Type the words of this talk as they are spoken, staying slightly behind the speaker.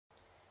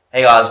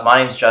Hey guys, my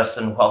name's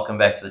Justin, welcome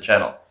back to the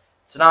channel.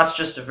 Tonight's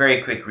just a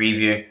very quick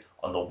review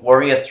on the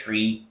Warrior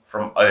 3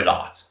 from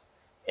OLIGHT.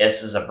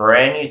 This is a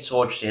brand new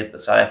torch to hit the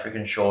South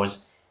African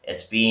shores.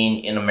 It's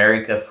been in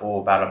America for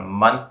about a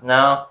month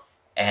now,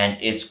 and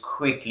it's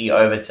quickly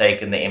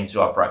overtaken the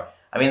M2R Pro.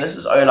 I mean, this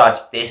is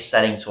OLIGHT's best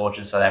selling torch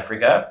in South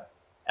Africa,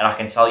 and I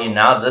can tell you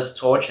now, this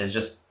torch has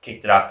just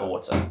kicked it out the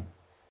water.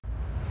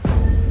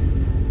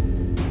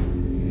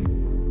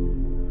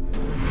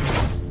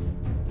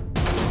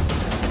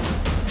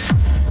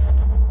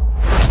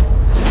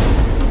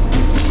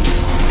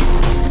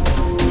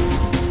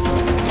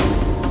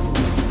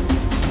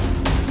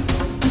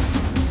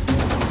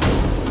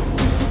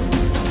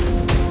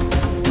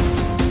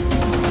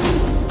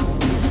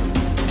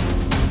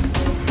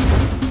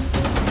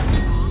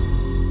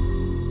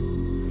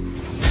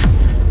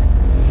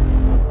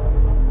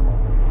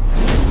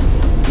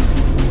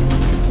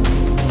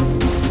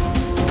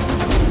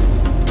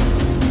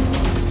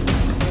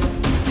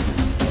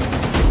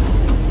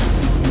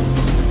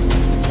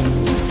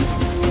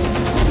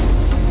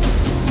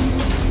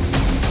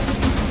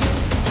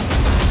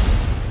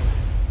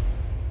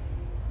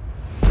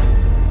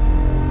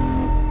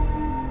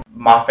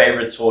 My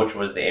favorite torch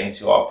was the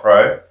M2R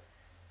Pro.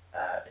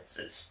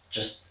 It's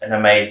just an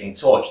amazing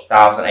torch,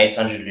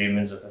 1800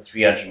 lumens with a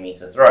 300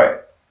 meter throw.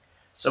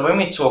 So when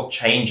we talk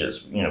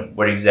changes,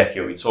 what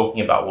exactly are we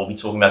talking about? We'll be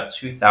talking about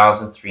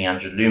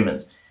 2300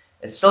 lumens.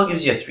 It still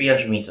gives you a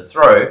 300 meter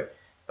throw,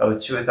 but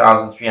with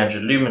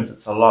 2300 lumens,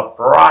 it's a lot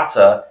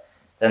brighter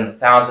than the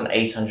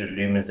 1800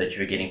 lumens that you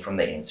were getting from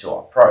the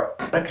M2R Pro.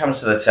 When it comes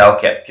to the tail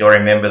cap, you'll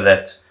remember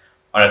that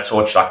on a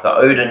torch like the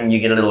Odin, you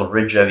get a little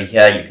ridge over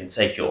here. You can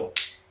take your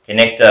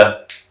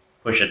connector,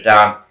 push it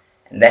down,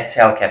 and that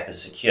tail cap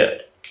is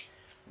secured.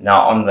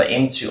 Now on the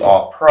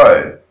M2R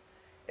Pro,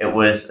 it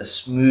was a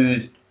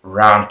smooth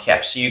round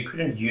cap, so you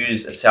couldn't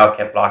use a tail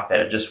cap like that.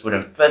 It just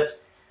wouldn't fit.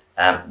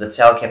 The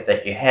tail cap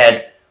that you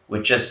had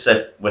would just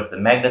sit with the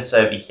magnets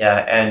over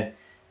here, and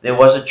there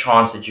was a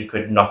chance that you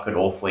could knock it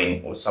off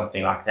or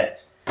something like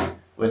that.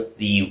 With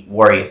the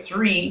Warrior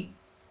 3,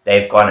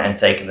 they've gone and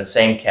taken the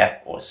same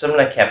cap or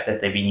similar cap that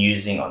they've been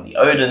using on the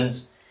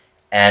Odins,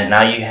 and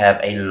now you have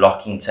a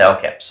locking tail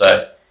cap.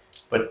 So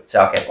put the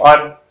tail cap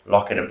on,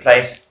 lock it in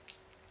place,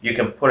 you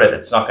can pull it,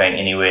 it's not going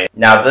anywhere.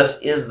 Now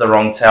this is the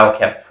wrong tail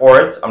cap for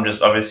it. I'm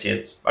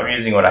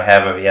using what I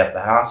have over here at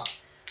the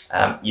house.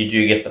 You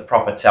do get the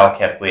proper tail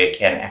cap where it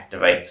can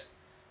activate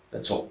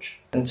the torch.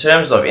 In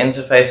terms of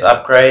interface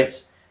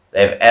upgrades,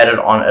 they've added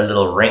on a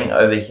little ring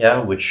over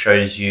here which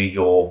shows you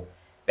your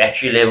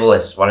battery level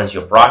as well as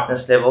your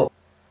brightness level.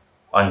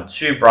 On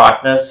 2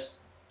 brightness,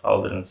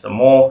 hold it in some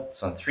more,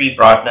 it's on 3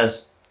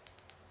 brightness,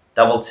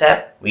 double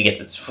tap, we get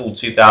the full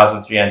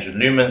 2300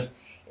 lumens.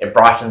 It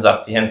brightens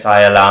up the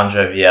entire lounge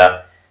over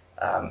here.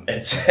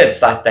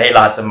 It's like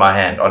daylight in my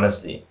hand,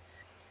 honestly.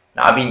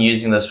 Now I've been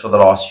using this for the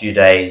last few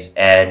days,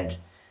 and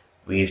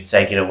we've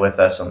taken it with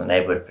us on the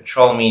neighborhood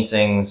patrol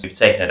meetings. We've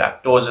taken it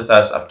outdoors with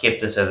us. I've kept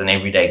this as an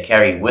everyday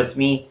carry with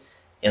me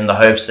in the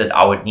hopes that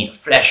I would need a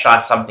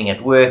flashlight, something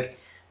at work,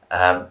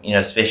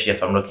 especially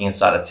if I'm looking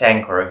inside a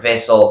tank or a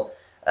vessel.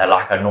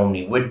 Like I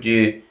normally would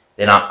do,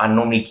 then I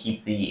normally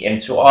keep the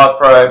M2R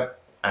Pro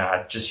and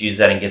I just use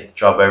that and get the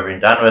job over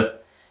and done with.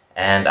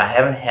 And I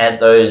haven't had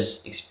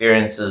those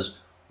experiences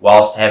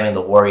whilst having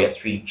the Warrior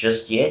 3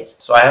 just yet,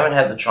 so I haven't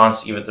had the chance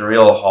to give it the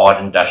real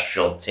hard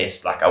industrial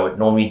test like I would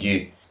normally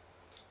do.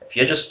 If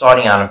you're just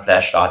starting out in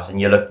flashlights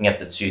and you're looking at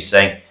the two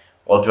saying,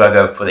 well, do I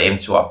go for the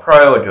M2R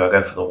Pro or do I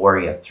go for the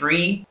Warrior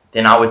 3?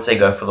 Then I would say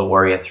go for the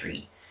Warrior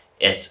 3.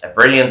 It's a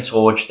brilliant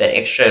torch. That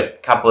extra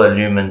couple of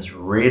lumens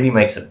really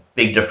makes a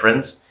big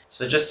difference.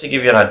 So just to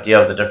give you an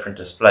idea of the different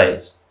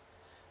displays,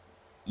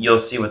 you'll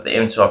see with the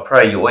M2R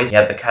Pro, you always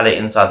have the color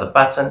inside the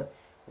button,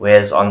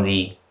 whereas on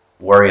the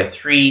Warrior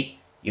 3,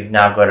 you've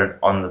now got it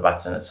on the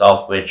button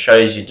itself, where it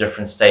shows you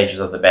different stages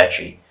of the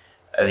battery.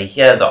 Over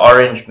here, the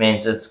orange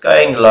means it's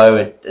going low,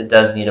 it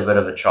does need a bit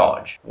of a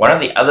charge. One of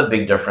the other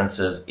big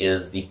differences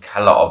is the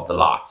color of the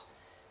light.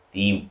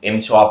 The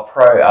M2R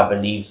Pro, I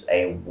believe, is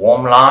a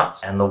warm light,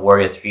 and the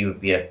Warrior 3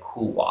 would be a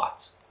cool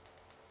white.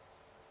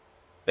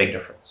 Big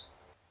difference.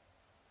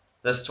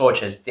 This torch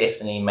has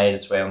definitely made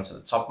its way onto the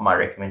top of my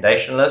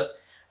recommendation list,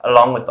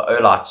 along with the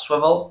OLIGHT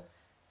swivel.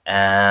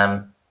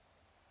 I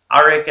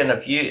reckon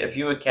if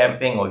you were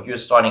camping or if you were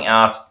starting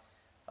out,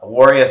 a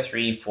Warrior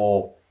 3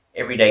 for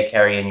everyday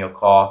carry in your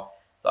car,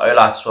 the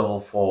OLIGHT swivel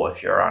for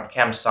if you're around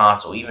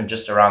campsites or even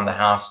just around the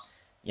house.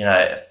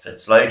 If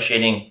it's load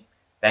shedding,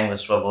 bang the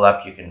swivel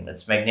up.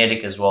 It's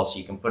magnetic as well, so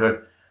you can put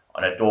it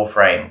on a door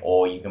frame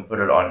or you can put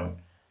it on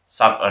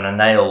a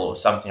nail or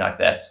something like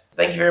that.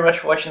 Thank you very much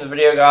for watching the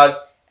video, guys.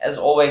 As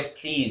always,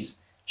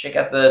 please check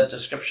out the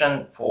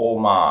description for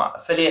my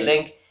affiliate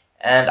link,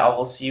 and I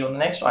will see you on the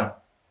next one.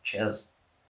 Cheers.